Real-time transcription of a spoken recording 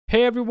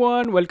Hey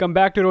everyone, welcome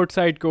back to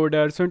Roadside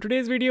Coder. So in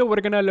today's video,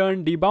 we're gonna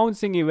learn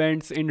debouncing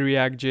events in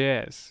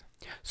React.js.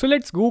 So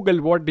let's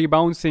Google what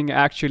debouncing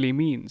actually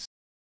means.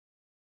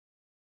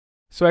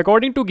 So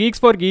according to Geeks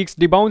for Geeks,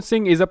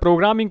 debouncing is a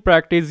programming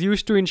practice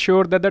used to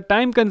ensure that the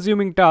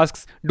time-consuming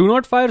tasks do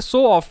not fire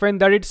so often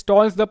that it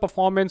stalls the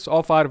performance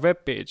of our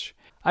web page.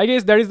 I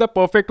guess that is the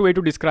perfect way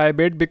to describe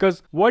it,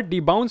 because what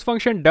debounce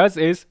function does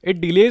is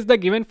it delays the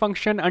given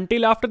function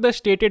until after the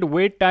stated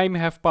wait time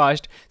have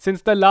passed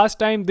since the last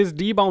time this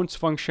debounce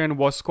function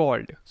was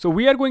called. So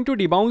we are going to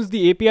debounce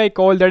the API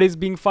call that is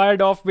being fired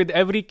off with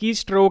every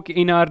keystroke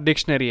in our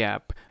dictionary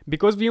app,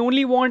 because we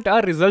only want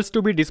our results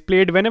to be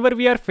displayed whenever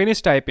we are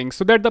finished typing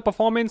so that the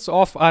performance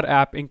of our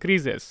app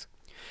increases.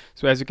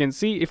 So as you can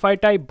see, if I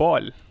type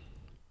ball,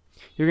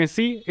 you can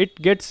see it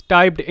gets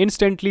typed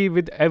instantly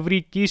with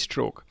every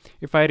keystroke.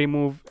 If I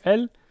remove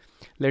L,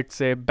 let's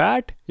say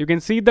bat, you can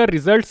see the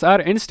results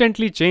are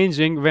instantly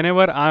changing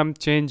whenever I'm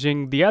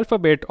changing the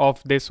alphabet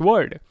of this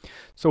word.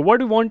 So what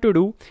we want to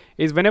do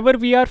is whenever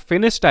we are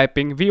finished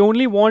typing, we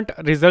only want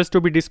results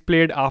to be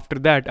displayed after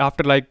that,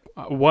 after like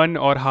 1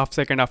 or half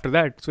second after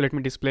that. So let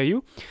me display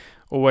you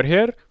over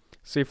here.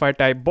 So if I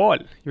type ball,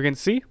 you can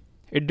see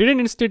it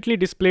didn't instantly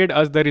displayed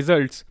us the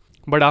results,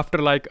 but after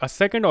like a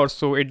second or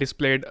so, it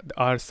displayed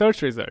our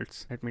search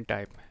results. Let me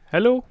type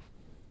hello.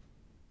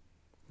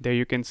 There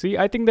you can see,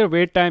 I think the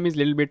wait time is a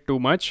little bit too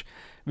much.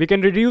 We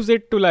can reduce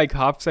it to like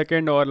half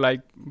second or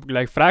like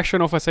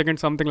fraction of a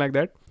second, something like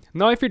that.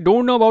 Now, if you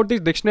don't know about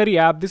this dictionary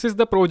app, this is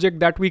the project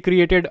that we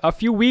created a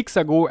few weeks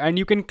ago, and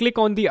you can click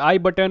on the I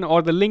button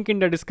or the link in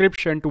the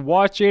description to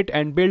watch it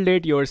and build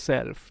it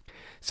yourself.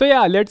 So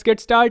yeah, let's get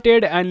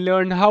started and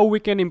learn how we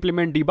can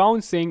implement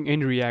debouncing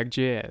in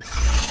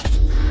React.js.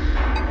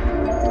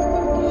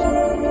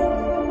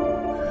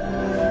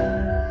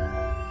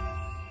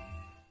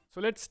 So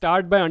let's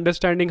start by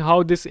understanding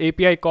how this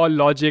API call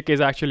logic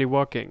is actually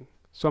working.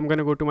 So I'm going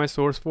to go to my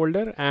source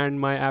folder and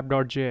my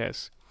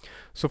app.js.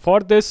 So for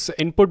this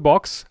input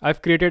box,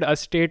 I've created a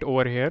state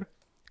over here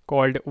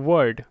called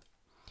word.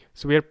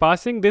 So we are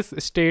passing this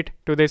state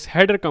to this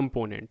header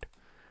component,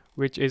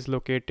 which is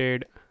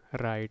located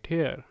right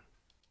here.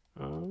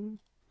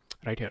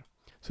 Right here.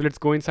 So let's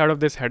go inside of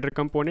this header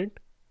component.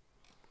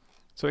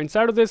 So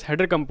inside of this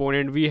header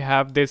component, we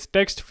have this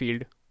text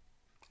field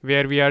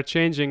where we are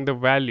changing the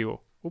value.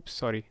 Oops,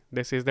 sorry,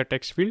 this is the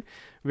text field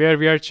where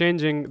we are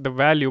changing the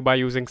value by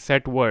using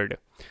set word.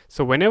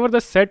 So whenever the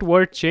set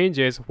word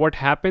changes, what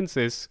happens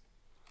is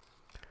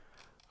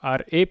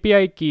our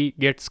API key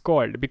gets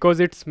called because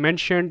it's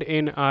mentioned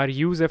in our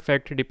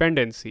useEffect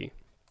dependency.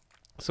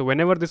 So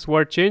whenever this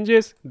word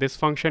changes, this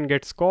function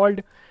gets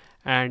called,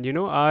 and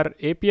our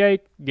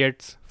API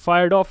gets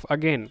fired off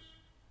again.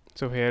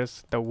 So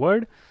here's the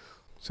word.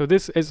 So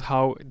this is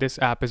how this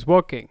app is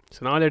working.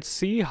 So now let's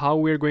see how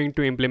we're going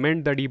to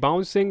implement the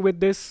debouncing with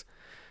this.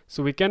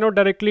 So we cannot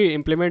directly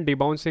implement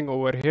debouncing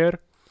over here.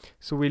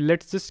 So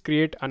let's just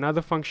create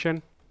another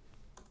function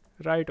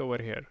right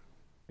over here.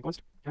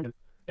 Const handle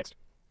text.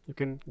 You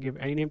can give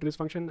any name to this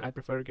function. I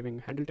prefer giving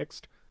handle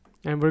text.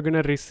 And we're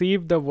gonna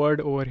receive the word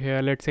over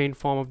here, let's say in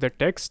form of the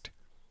text.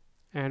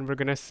 And we're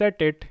gonna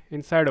set it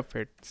inside of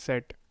it.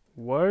 Set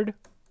word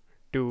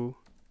to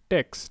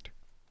text.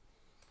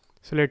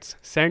 So let's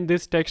send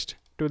this text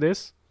to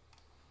this.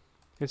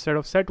 Instead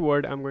of set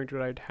word, I'm going to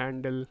write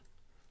handle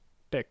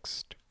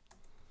text.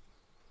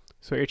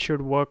 So it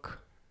should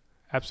work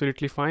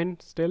absolutely fine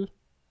still.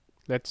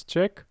 Let's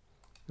check.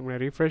 I'm going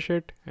to refresh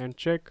it and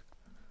check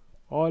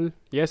all.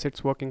 Yes,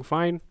 it's working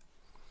fine.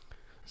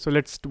 So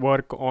let's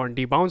work on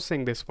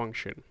debouncing this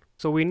function.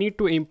 So we need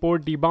to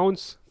import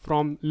debounce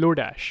from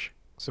lodash.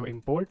 So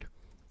import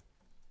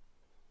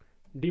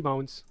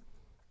debounce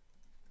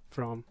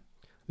from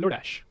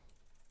lodash.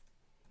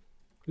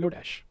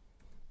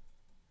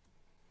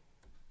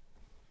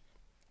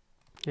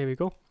 Here we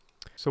go.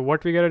 So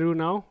what we gotta do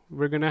now,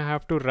 we're gonna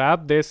have to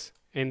wrap this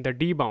in the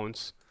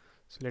debounce.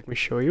 So let me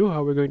show you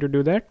how we're going to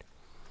do that.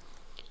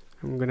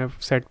 I'm gonna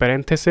set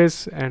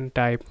parenthesis and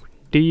type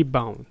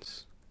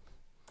debounce.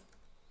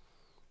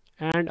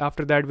 And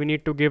after that, we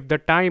need to give the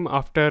time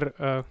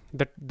after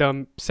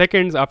the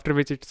seconds after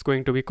which it's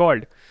going to be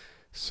called.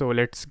 So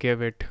let's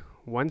give it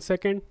 1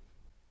 second.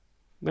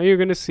 Now you're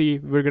gonna see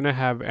we're gonna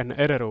have an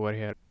error over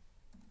here.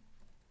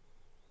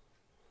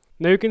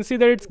 Now you can see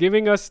that it's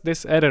giving us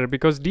this error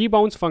because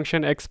debounce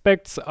function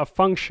expects a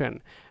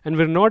function and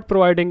we're not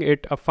providing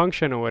it a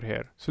function over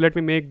here. So let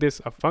me make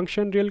this a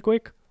function real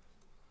quick.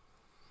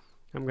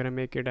 I'm gonna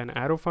make it an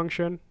arrow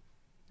function,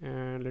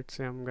 and let's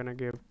say I'm gonna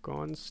give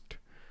const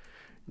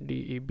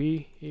deb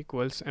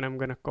equals, and I'm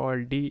gonna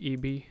call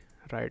deb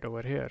right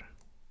over here.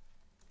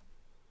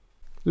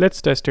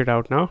 Let's test it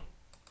out now.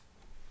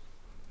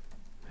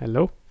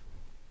 Hello.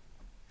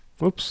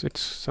 Oops,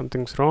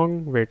 something's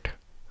wrong. Wait.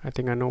 I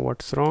think I know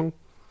what's wrong.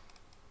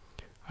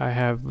 I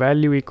have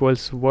value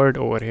equals word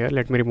over here.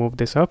 Let me remove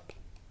this up.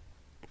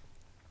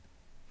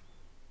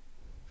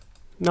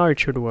 Now it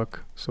should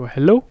work. So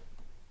hello.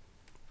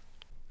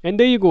 And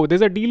there you go.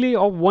 There's a delay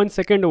of 1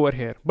 second over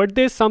here, but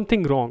there's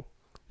something wrong.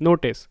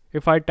 Notice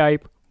if I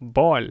type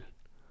ball,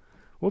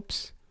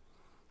 whoops,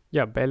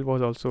 yeah, bell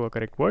was also a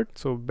correct word,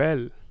 so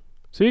bell.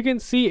 So you can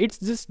see it's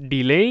just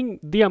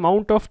delaying the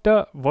amount of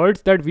the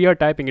words that we are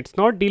typing. It's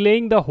not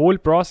delaying the whole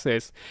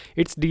process.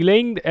 It's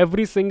delaying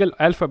every single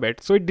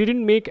alphabet. So it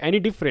didn't make any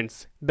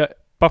difference. The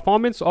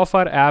performance of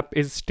our app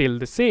is still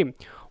the same.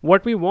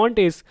 What we want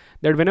is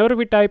that whenever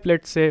we type,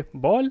 let's say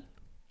ball,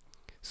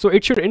 so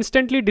it should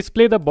instantly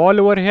display the ball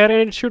over here,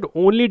 and it should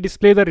only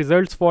display the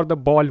results for the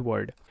ball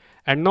word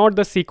and not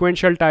the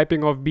sequential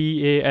typing of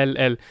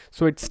BALL.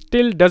 So it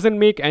still doesn't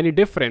make any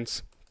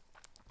difference.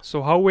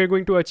 So how we're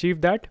going to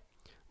achieve that?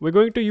 We're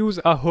going to use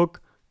a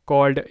hook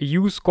called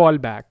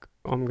useCallback.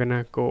 I'm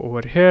gonna go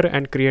over here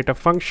and create a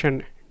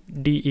function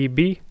deb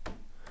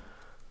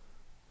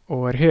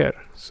over here.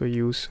 So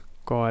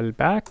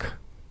useCallback.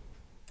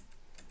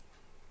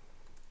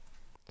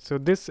 So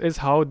this is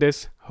how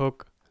this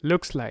hook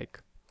looks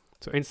like.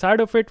 So inside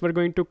of it, we're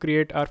going to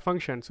create our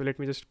function. So let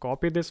me just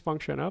copy this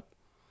function up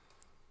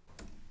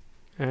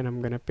and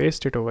I'm gonna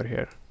paste it over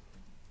here.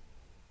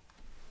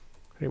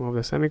 Remove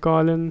the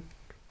semicolon.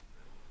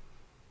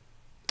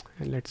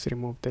 And let's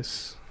remove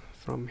this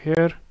from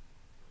here.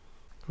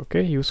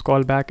 Okay,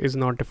 useCallback is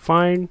not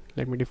defined.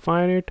 Let me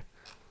define it.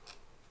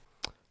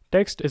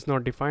 Text is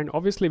not defined,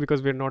 obviously,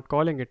 because we're not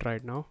calling it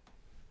right now.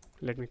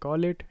 Let me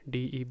call it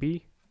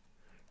deb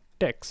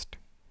text.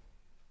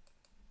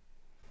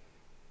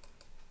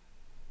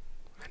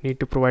 I need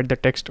to provide the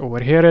text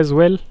over here as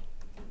well.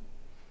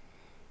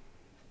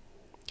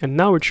 And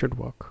now it should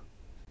work.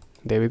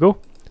 There we go.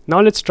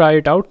 Now let's try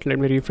it out. Let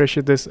me refresh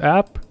this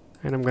app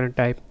and I'm going to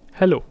type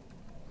hello.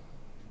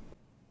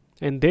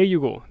 And there you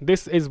go.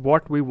 This is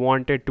what we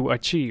wanted to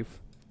achieve.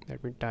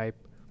 Let me type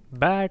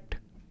bat.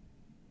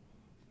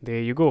 There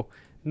you go.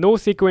 No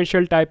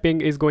sequential typing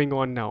is going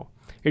on now.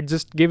 It's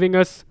just giving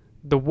us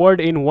the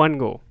word in one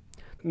go.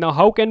 Now,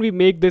 how can we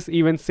make this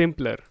even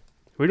simpler?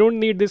 We don't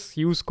need this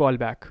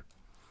useCallback.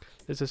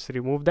 Let's just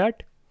remove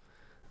that.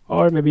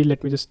 Or maybe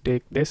let me just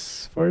take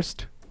this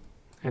first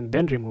and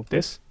then remove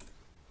this.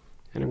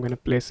 And I'm going to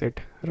place it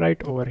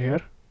right over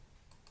here.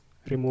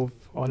 Remove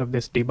all of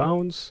this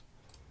debounce.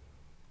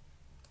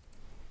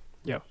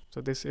 Yeah, so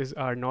this is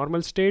our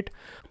normal state.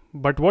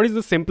 But what is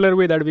the simpler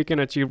way that we can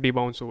achieve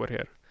debounce over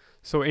here?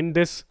 So in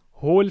this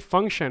whole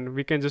function,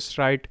 we can just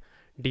write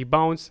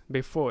debounce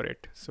before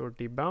it. So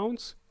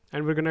debounce,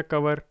 and we're gonna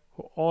cover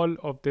all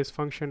of this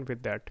function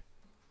with that.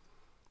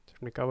 So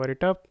let me cover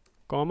it up,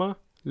 comma,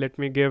 let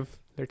me give,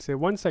 let's say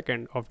 1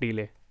 second of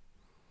delay.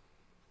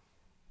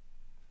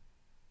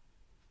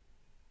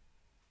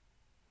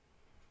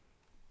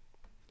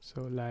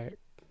 So like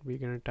we're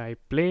gonna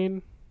type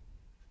plain.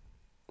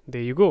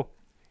 There you go.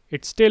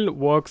 It still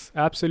works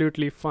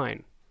absolutely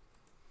fine.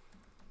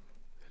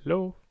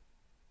 Hello.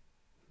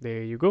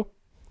 There you go.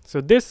 So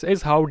this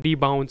is how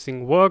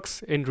debouncing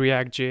works in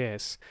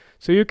React.js.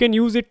 So you can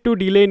use it to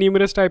delay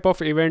numerous type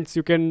of events.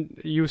 You can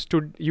use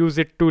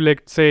it to,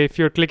 like, say if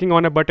you're clicking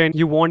on a button,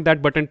 you want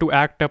that button to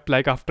act up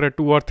like after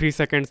 2 or 3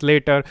 seconds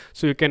later.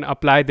 So you can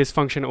apply this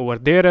function over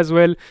there as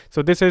well.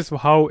 So this is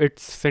how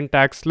its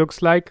syntax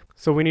looks like.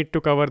 So we need to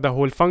cover the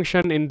whole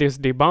function in this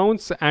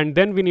debounce, and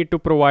then we need to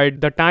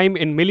provide the time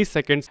in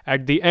milliseconds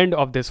at the end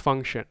of this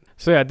function.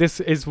 So yeah,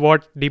 this is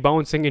what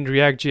debouncing in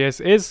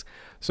React.js is.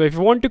 So if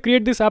you want to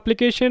create this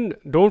application,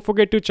 don't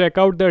forget to check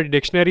out the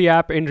dictionary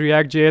app in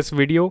React.js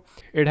video.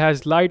 It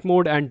has light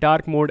mode and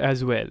dark mode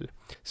as well.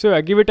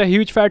 So give it a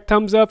huge fat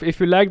thumbs up if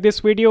you like this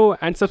video,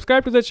 and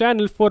subscribe to the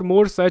channel for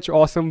more such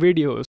awesome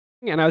videos.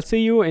 And I'll see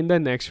you in the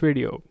next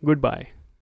video. Goodbye.